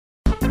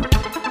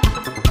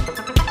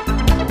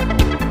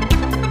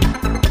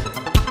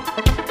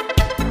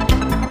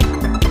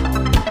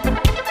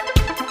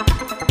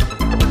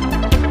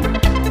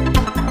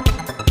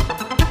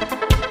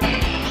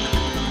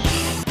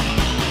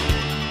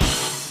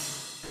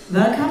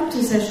Welcome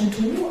to session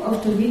 2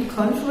 of the week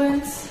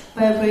conference,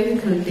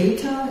 Biographical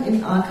Data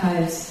in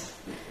Archives.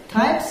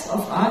 Types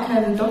of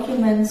archival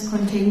documents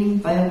containing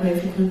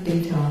biographical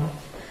data.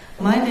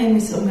 My name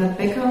is Irmgard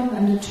Becker,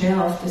 I'm the chair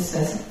of this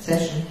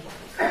session.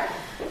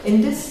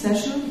 In this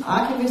session,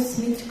 archivists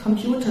meet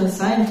computer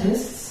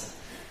scientists.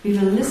 We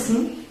will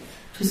listen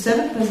to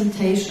 7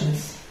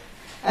 presentations.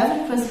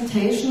 Every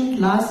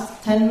presentation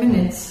lasts 10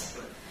 minutes.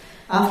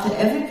 After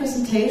every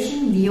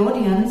presentation, the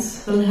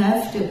audience will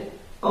have the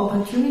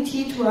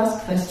opportunity to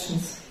ask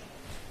questions.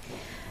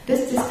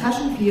 This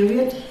discussion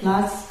period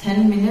lasts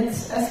 10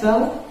 minutes as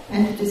well,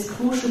 and it is a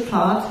crucial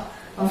part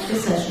of the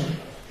session.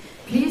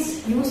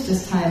 Please use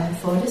this time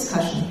for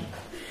discussion.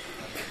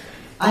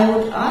 I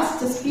would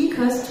ask the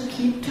speakers to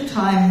keep to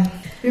time.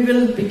 We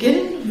will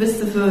begin with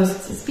the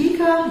first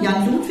speaker,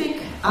 Jan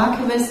Ludwig,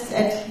 archivist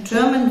at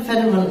German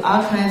Federal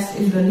Archives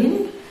in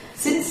Berlin.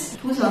 Since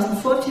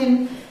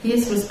 2014, he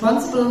is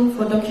responsible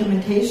for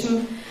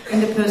documentation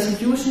and the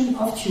persecution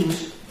of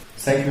Jews.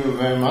 Thank you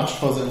very much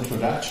for the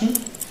introduction.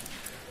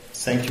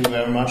 Thank you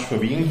very much for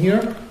being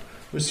here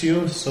with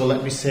you. So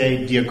let me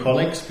say, dear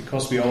colleagues,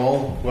 because we are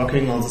all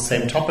working on the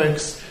same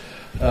topics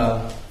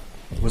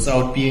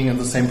without being in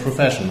the same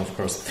profession, of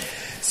course.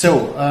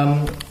 So,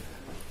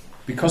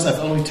 because I have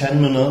only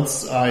 10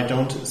 minutes, I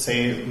don't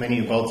say many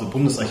about the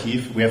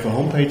Bundesarchiv. We have a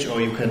homepage, or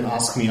you can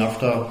ask me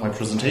after my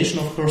presentation,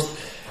 of course.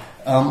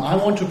 I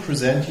want to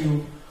present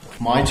you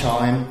my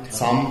time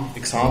some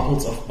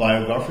examples of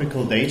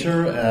biographical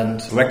data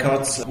and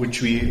records which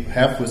we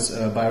have with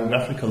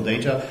biographical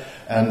data,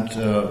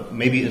 and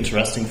maybe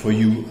interesting for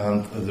you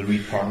and the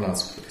read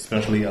partners,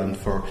 especially and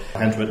for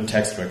handwritten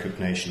text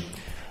recognition.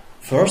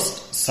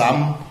 First,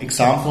 some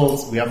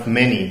examples. We have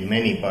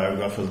many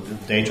biographical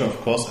data, of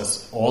course,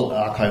 as all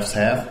archives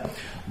have,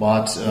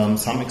 but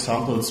some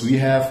examples we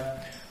have.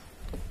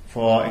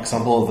 For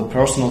example, the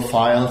personal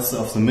files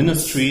of the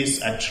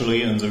ministries,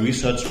 actually, in the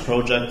research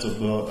projects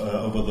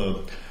over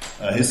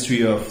the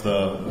history of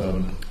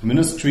the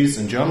ministries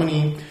in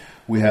Germany.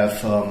 We have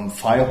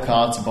file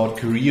cards about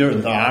career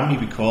in the army,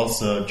 because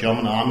the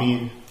German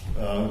army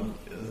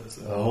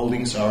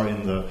holdings are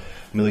in the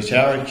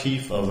military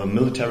archive, or the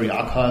military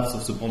archives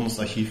of the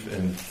Bundesarchiv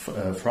in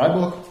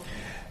Freiburg.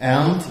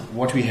 And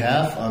what we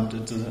have, and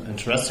it's an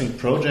interesting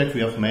project we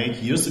have made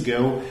years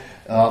ago,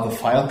 the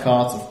file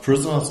cards of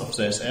prisoners of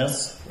the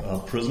SS,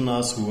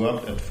 prisoners who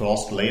worked at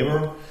forced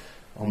labor.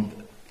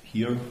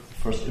 Here,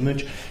 first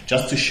image,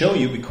 just to show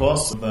you,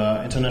 because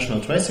the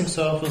International Tracing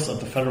Service and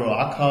the Federal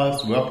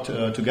Archives worked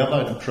together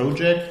in a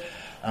project,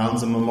 and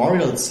the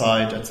memorial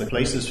site at the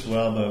places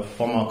where the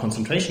former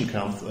concentration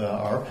camps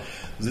are,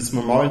 this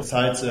memorial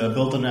sites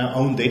built in their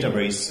own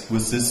database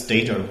with this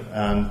data,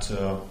 and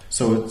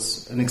so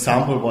it's an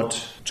example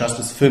what just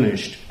is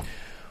finished.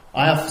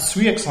 I have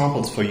 3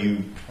 examples for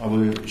you. I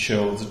will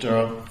show.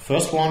 The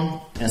first one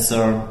is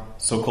the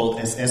so-called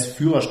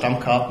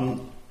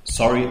SS-Führerstammkarten.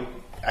 Sorry,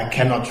 I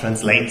cannot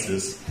translate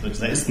this.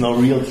 There is no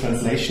real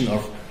translation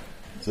of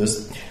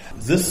this.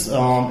 This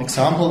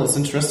example is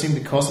interesting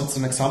because it's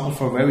an example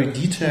for very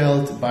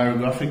detailed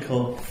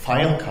biographical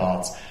file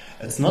cards.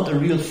 It's not a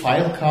real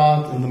file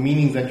card in the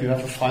meaning that you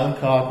have a file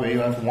card where you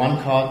have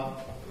one card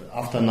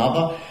after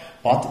another,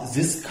 but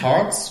these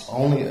cards,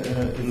 only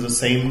in the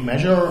same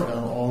measure,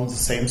 on the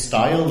same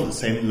style, the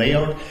same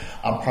layout,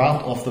 are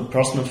part of the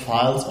personal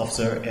files of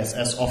the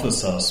SS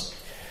officers.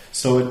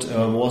 So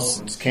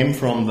it came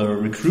from the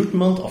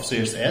recruitment of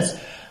the SS,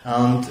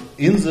 and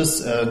in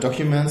these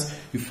documents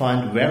you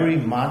find very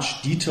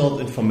much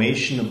detailed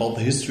information about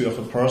the history of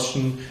a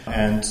person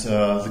and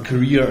the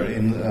career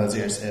in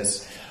the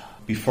SS.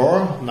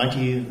 Before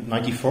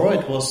 1994,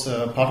 it was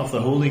part of the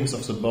holdings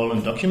of the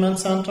Berlin Document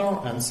Center,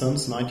 and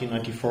since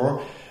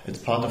 1994, it's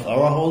part of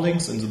our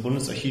holdings in the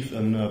Bundesarchiv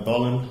in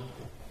Berlin.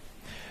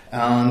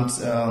 And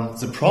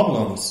the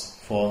problems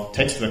for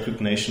text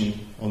recognition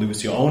only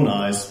with your own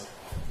eyes,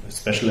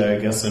 especially, I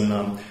guess,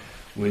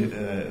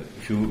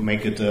 if you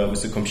make it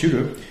with the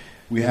computer,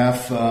 we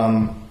have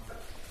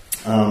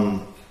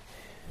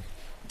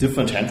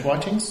different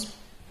handwritings,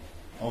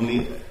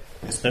 only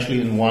especially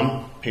in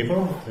one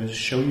paper. I'll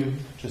show you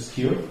just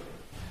here.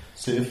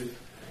 So if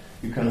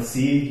you can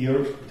see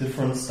here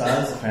different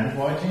styles of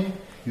handwriting,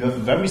 you have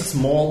very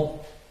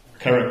small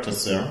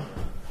characters there,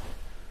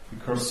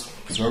 because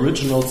the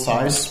original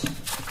size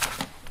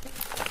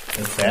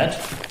is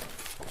that.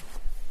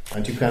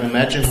 And you can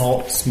imagine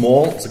how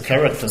small the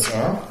characters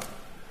are.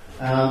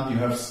 And you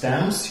have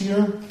stamps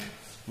here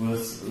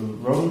with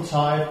Roman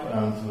type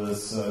and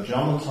with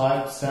German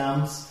type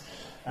stamps.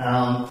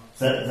 And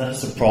that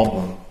is a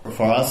problem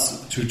for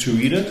us to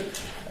read it,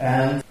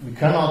 and we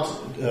cannot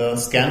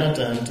scan it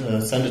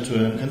and send it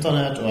to an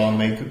internet or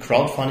make a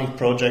crowdfunding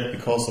project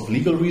because of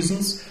legal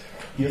reasons.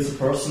 Here's a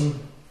person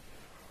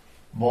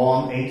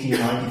born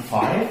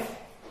 1895,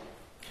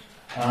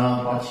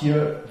 but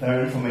here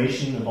there is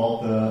information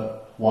about the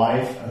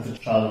wife and the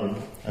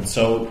children, and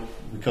so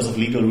because of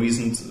legal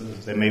reasons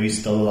they may be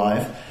still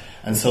alive,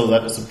 and so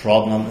that is a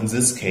problem in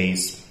this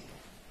case.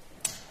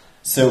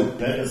 So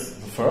that is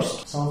the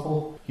first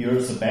example. Here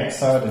is the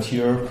backside, and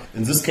here,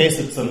 in this case,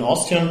 it's an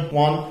Austrian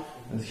one.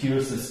 And here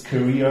is his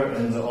career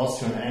in the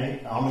Austrian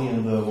army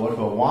in the World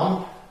War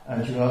I.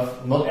 And you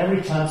have, not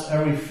every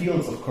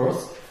field, of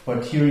course,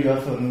 but here you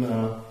have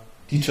a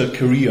detailed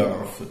career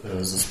of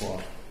this war.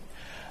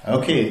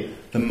 Okay,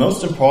 the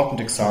most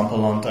important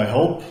example, and I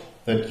hope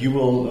that you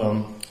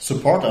will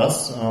support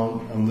us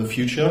in the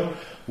future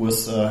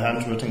with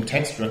handwritten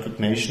text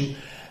recognition,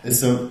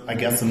 is, I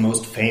guess, the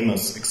most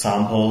famous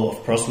example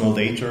of personal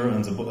data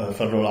in the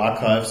Federal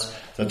Archives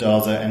that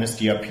are the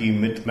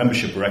NSDAP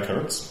membership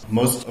records.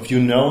 Most of you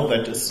know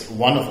that is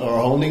one of our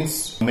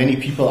holdings. Many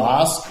people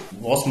ask,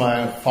 was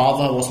my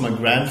father, was my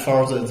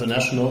grandfather in the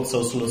National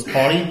Socialist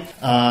Party?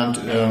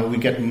 And we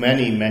get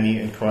many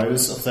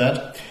inquiries of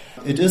that.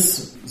 It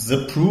is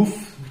the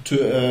proof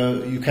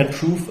you can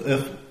prove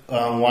if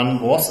one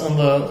was in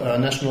the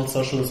National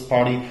Socialist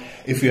Party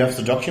if you have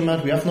the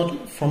document. We have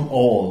not from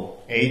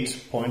all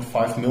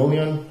 8.5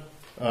 million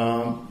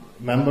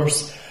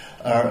members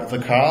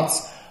the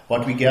cards,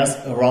 but we guess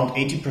around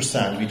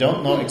 80%. We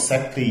don't know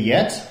exactly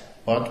yet,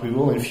 but we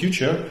will in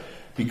future,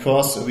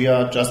 because we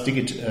are just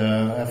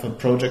have a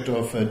project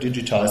of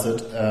digitize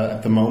it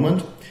at the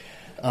moment.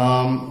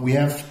 We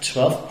have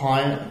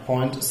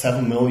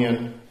 12.7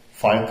 million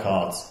file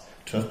cards.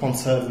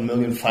 12.7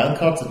 million file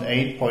cards and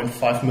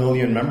 8.5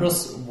 million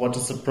members. What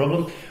is the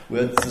problem?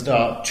 There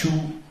are two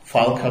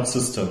file card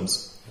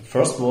systems. The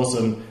first was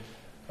a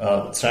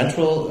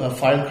central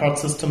file card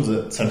system,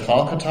 the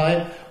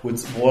Zentralkartei,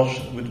 which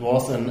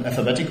was in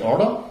alphabetic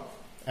order.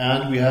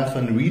 And we have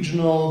a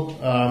regional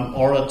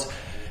ordered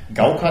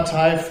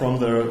Gaukartei from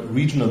the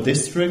regional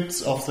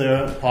districts of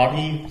their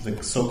party,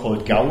 the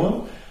so-called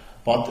Gaue.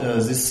 But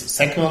this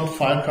second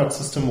file card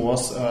system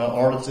was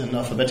ordered in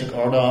alphabetic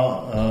order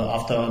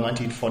after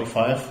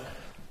 1945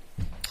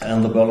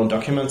 and the Berlin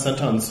Document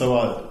Center. And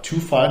so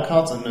two file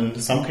cards, and in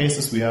some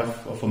cases we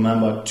have of a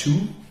member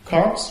two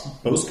cards,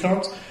 both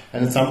cards,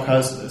 and in some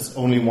cases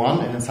only one,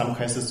 and in some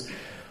cases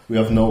we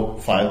have no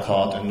file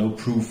card and no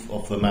proof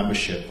of the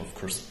membership, of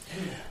course.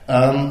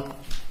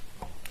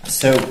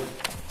 So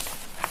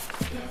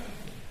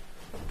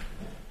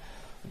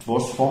it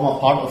was former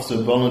part of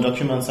the Berlin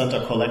Document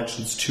Center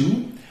collections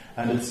too,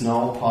 and it's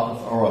now part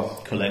of our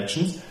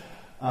collections.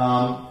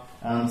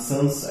 And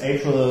since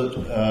April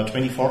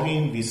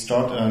 2014, we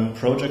start a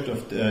project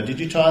of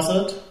digitize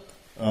it.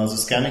 The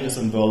scanning is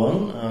in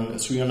Berlin,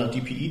 and 300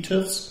 DPE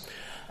TIFFs.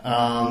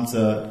 And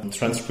the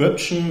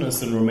transcription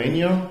is in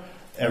Romania,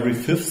 every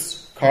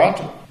fifth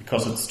card,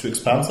 because it's too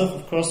expensive,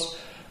 of course.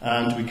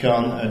 And we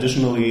can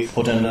additionally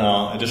put in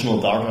additional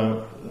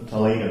data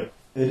later.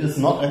 It is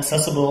not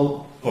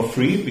accessible for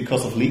free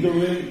because of legal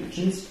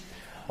reasons,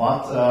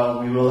 but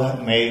we will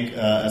make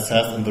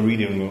access in the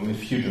reading room in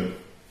future.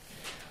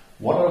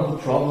 What are the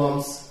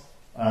problems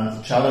and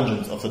the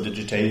challenges of the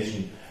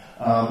digitation?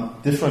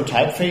 Different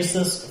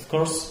typefaces, of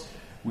course.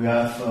 We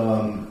have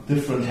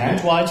different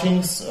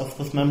handwritings of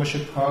the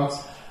membership cards,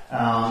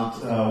 and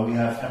we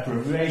have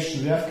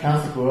abbreviation, we have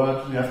cancelled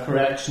word, we have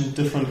correction,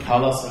 different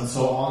colors, and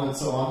so on and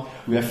so on.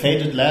 We have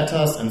faded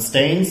letters and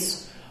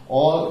stains,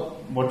 all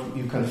what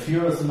you can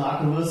fear as an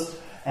archivist.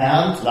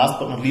 And last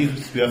but not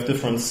least, we have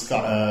different sheets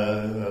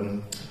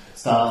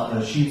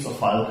of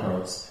file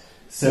cards.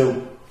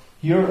 So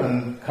here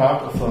a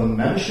card of a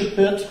membership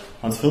bid,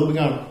 Hans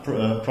Filbinger,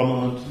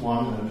 prominent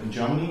one in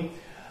Germany.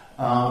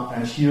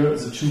 And here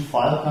the two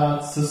file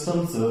card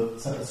systems, the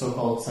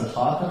so-called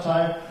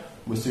Zentralkartei,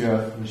 which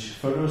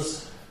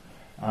photos.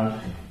 And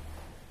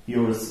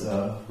here is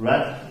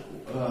red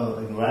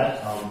in red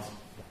and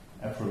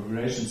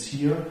abbreviations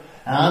here.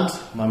 And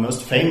my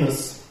most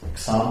famous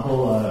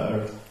example,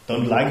 I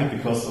don't like it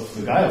because of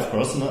the guy, of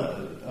course,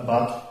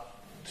 but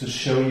to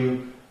show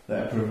you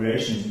the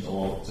abbreviations and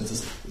all. This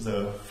is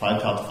the file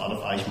card of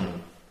Adolf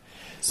Eichmann.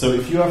 So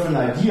if you have an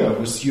idea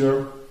with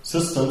your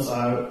systems,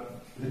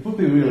 it would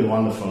be really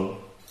wonderful.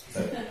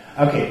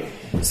 Okay,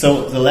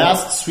 so the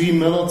last 3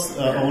 minutes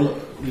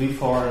only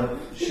for a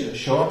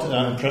short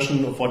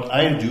impression of what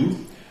I do.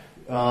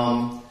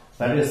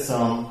 That is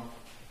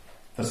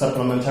the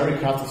supplementary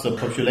card of the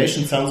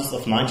population census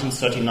of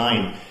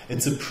 1939.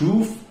 It's a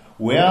proof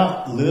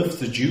where lived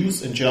the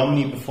Jews in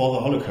Germany before the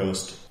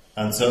Holocaust.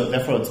 And so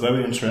therefore it's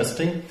very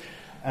interesting.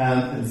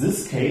 And in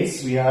this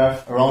case we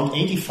have around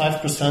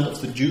 85% of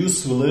the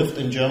Jews who lived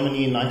in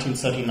Germany in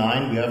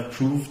 1939. We have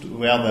proved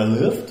where they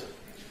lived.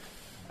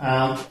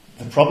 And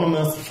the problem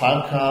is the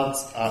file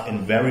cards are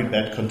in very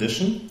bad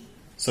condition.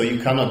 So you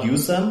cannot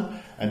use them.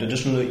 And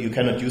additionally you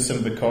cannot use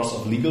them because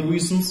of legal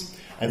reasons.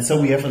 And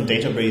so we have a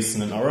database,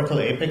 an Oracle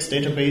Apex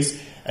database,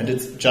 and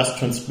it's just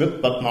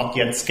transcribed but not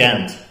yet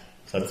scanned.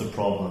 That's the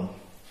problem.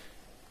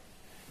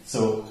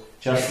 So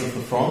just with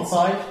the front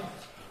side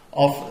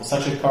of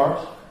such a card,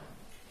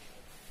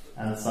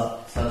 and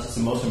such is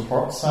the most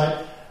important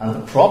side. And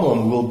the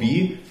problem will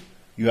be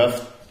you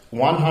have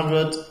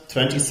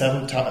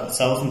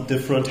 127,000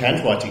 different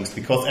handwritings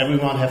because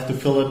everyone has to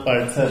fill it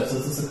by itself. So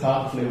this is a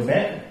card of Leo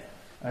Beck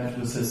and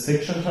with his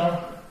signature.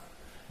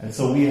 And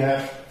so we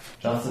have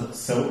just a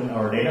so in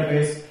our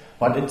database,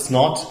 but it's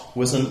not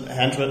with a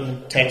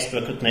handwritten text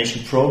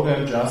recognition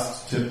program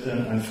just tipped in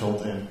and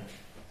filled in.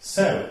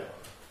 So,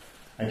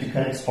 and you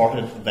can export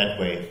it that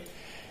way.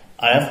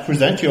 I have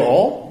presented you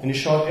all in a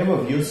short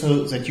overview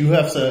so that you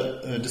have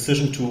the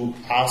decision to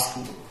ask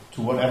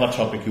to whatever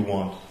topic you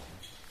want.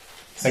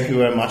 Thank you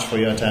very much for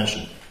your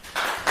attention.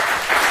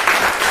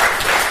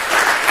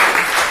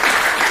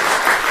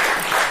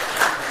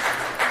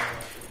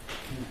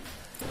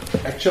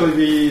 Actually,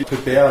 we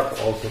prepared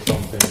also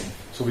something.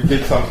 So we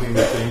did something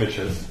with the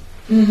images.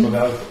 Mm-hmm. So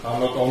there are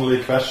not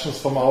only questions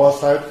from our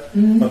side,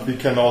 mm-hmm. but we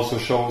can also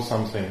show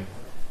something.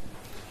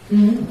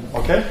 Mm-hmm.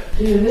 Okay?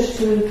 Do you wish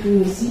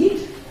to see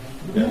it?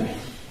 Yeah.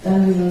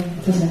 Then we will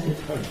present it.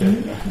 Okay.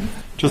 Mm-hmm.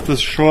 Just a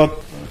short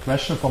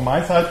question from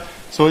my side.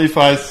 So if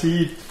I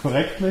see it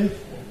correctly,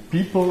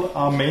 people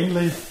are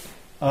mainly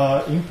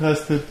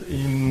interested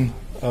in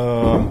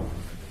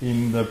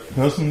the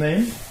person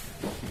name.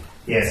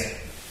 Yes.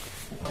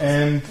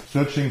 And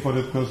searching for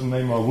the person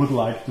name, or would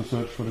like to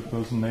search for the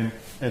person name,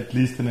 at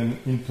least in an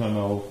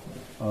internal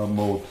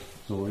mode.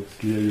 So it's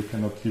clear you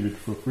cannot give it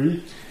for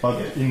free.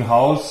 But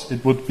in-house,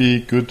 it would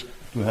be good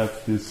to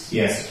have this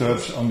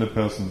search on the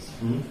persons.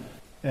 Mm-hmm.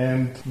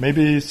 And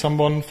maybe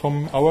someone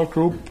from our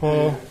group.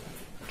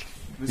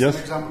 This yes. is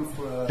an example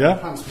for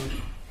Hans.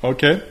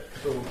 Okay.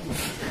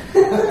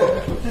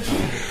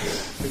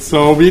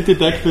 So we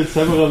detected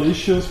several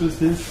issues with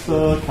this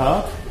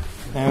card,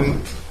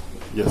 and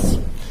yes.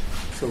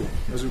 So,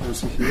 as you can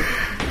see here.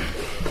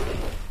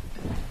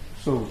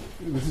 So,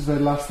 this is the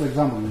last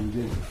example we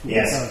gave.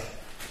 Yes.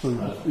 So,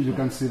 you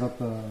can see that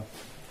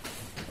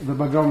the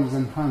background is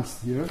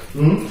enhanced here.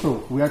 Mm-hmm.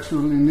 So, we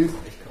actually need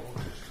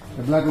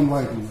a black and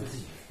white image.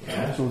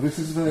 Yeah. So, this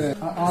is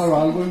our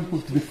algorithm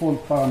with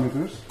default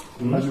parameters.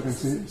 Mm-hmm. As you can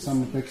see,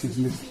 some text is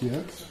missed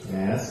here.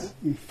 Yes.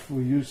 If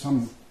we use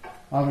some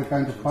other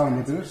kind of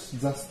parameters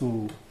just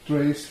to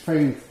trace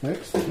faint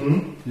text,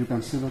 you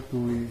can see that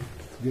we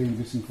gain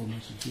this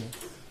information here,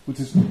 which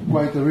is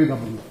quite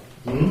readable.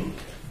 Mm-hmm.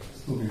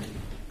 Okay.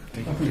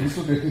 It's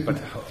okay. But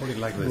hold it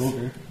like this.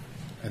 Okay.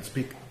 And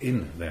speak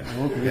in there.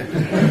 Okay.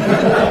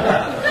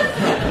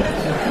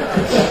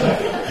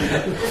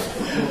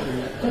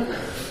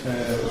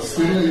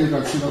 Still, you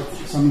can see that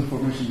some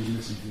information is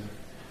missing here.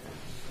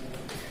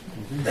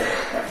 Okay.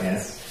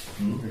 Yes.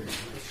 Mm-hmm. Okay.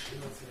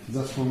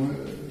 That's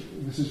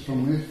this is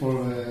from me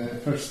for the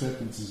first step,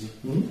 which is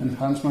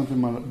enhancement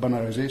and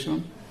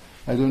bannerization.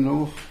 I don't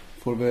know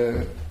for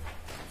the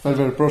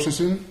further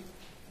processing.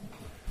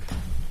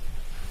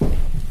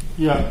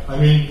 Yeah, I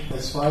mean,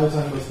 as far as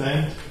I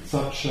understand,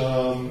 such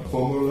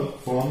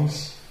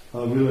forms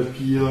will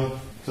appear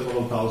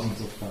several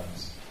thousands of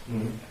times.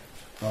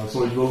 Mm-hmm.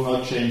 So it will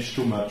not change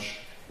too much,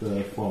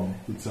 the form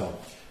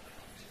itself.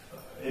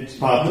 It's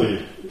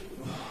partly.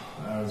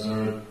 There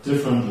are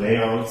different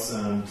layouts,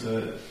 and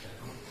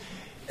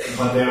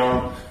but there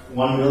are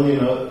 1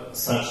 million of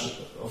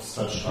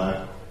such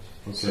type.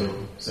 Okay.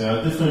 So there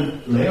are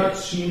different layout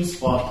schemes,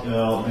 but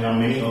there are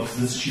many of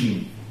this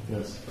scheme.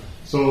 Yes.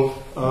 So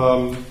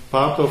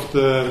part of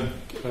the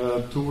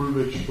tool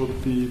which will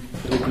be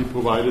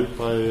provided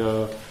by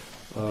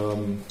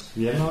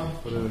Vienna,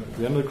 or the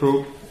Vienna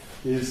group,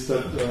 is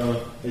that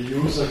a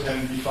user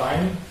can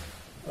define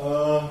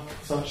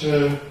such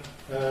a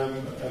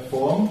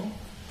form,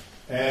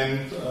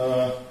 and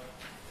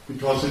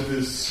because it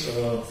is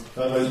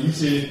rather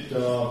easy,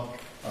 there are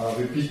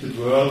repeated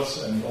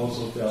words and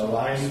also there are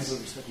lines,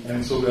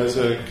 and so there's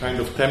a kind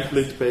of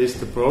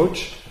template-based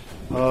approach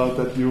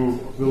that you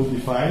will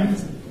define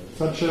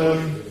such a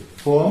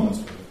form,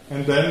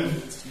 and then,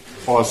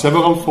 or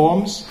several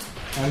forms,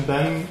 and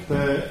then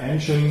the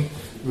engine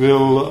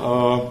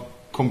will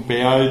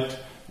compare it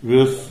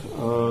with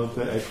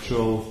the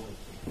actual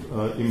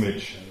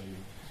image.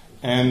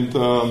 And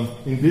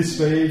in this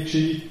way,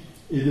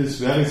 it is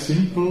very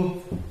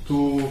simple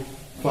to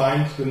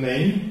find the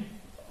name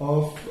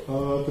of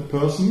the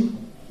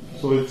person.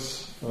 So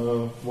it's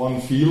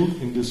one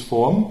field in this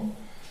form,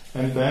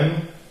 and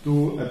then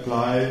to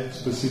apply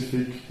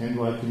specific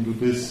handwriting to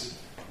this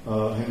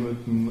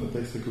handwritten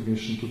text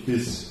recognition to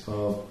this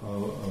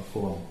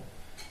form,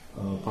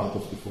 part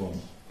of the form.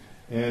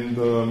 And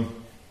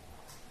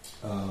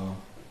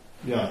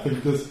I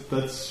think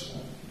that's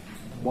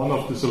one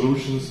of the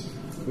solutions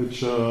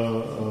which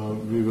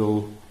we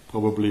will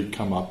probably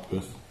come up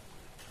with.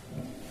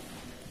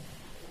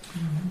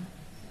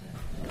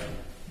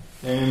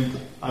 And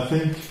I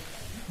think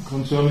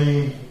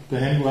concerning the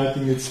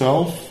handwriting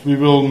itself, we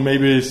will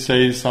maybe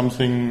say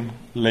something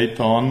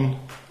later on,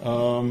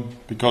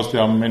 because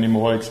there are many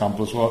more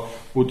examples. Or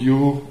would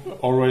you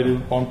already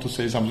want to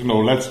say something? No,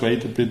 let's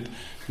wait a bit,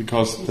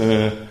 because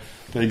the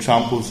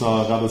examples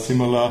are rather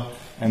similar,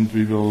 and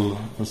we will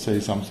say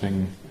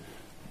something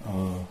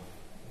on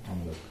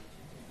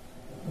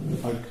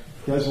that.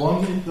 There's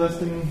one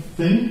interesting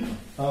thing.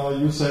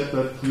 You said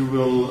that you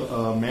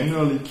will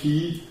manually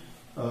key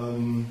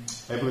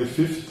every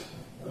fifth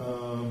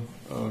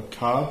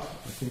card.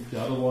 I think the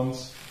other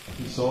ones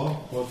we saw,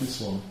 or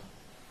this one?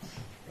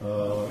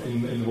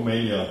 in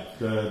Romania,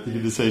 the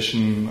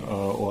digitization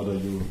order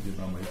you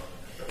now made?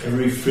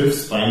 Every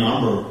fifth by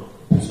number.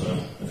 So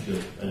if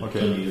you don't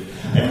need it.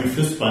 Every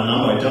fifth by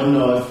number. I don't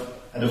know if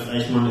Adolf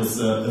Eichmann is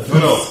a fifth.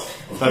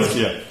 No, that's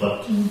clear.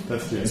 But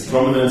that's clear. It's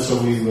prominent,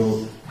 so we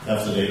will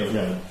have the date of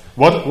that.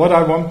 What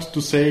I want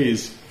to say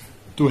is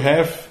to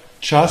have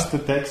just the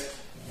text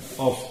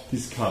of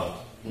this card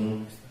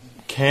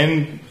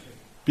can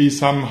be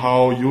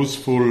somehow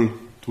useful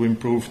to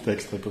improve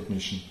text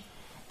recognition.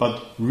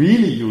 But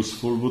really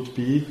useful would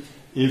be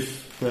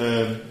if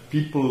the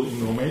people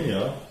in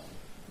Romania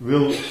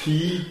will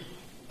key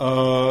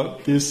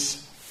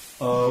this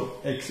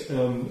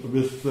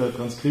with the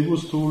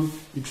Transcribus tool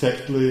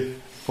exactly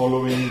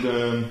following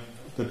the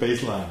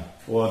baseline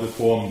or the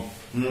form.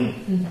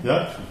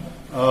 Yeah.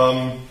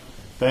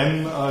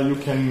 Then you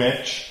can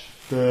match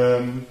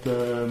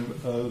the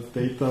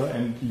data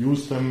and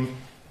use them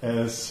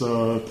as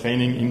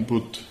training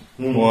input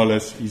more or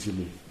less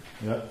easily.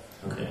 Yeah.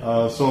 Okay.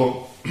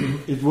 So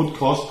it would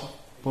cost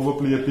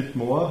probably a bit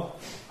more,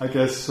 I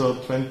guess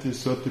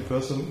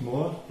 20-30%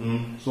 more.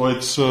 So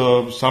it's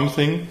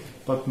something,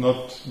 but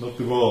not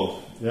the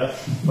world. Yeah.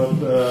 But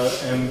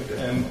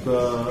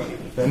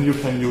then you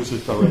can use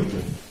it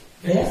directly.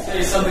 Can you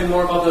say something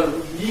more about the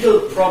legal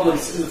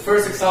problems? In the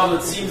first example,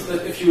 it seems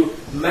that if you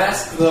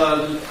mask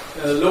the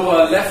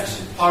lower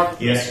left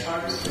part, yes,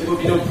 there would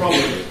be no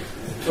problem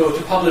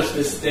to publish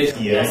this data.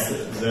 Yes,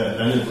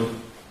 then it would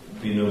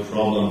be no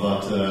problem,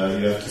 but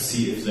you have to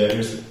see if there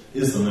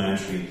is an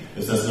entry.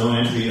 If there's no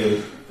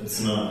entry, it's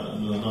not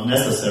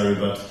necessary,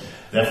 but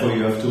therefore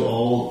you have to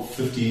all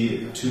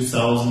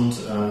 52,000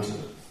 and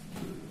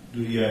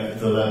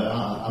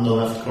on the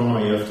left corner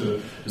you have to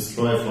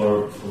destroy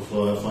for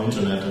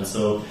internet, and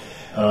so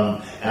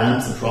and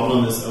the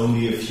problem is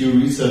only a few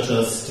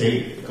researchers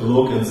take a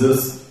look in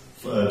this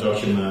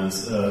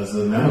documents.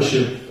 The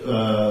membership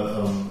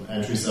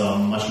entries are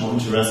much more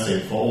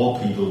interesting for all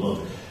people, but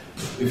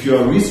if you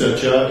are a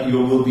researcher, you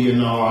will be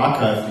in our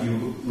archive.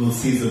 You will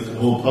see the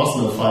whole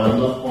personal file and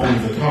not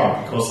only the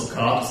card, because the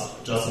card is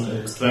just an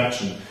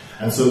extraction.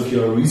 And so if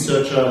you're a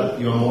researcher,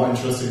 you're more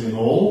interested in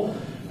all.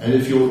 And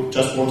if you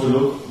just want to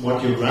look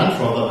what your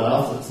grandfather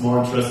does, it's more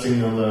interesting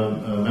than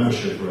the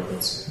membership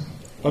records.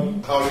 But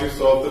how do you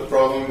solve the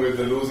problem with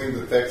losing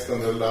the text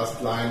on the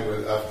last line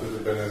after the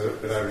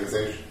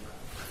binarization?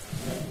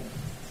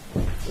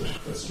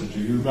 Question to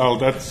you. Well,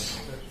 that's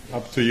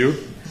up to you.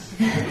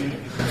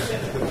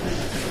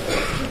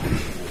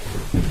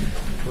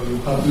 Well, you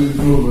have to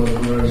improve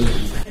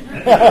binarization.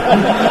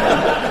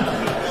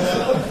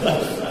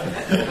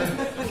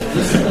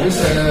 This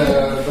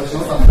does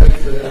not affect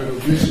the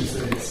recognition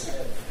states,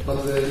 but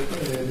the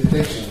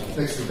text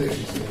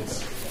detection states.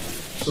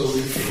 So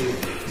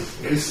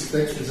if this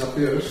text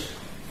disappears,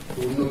 it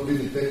will not be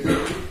detected,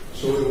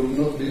 so it will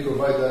not be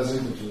provided as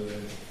input to the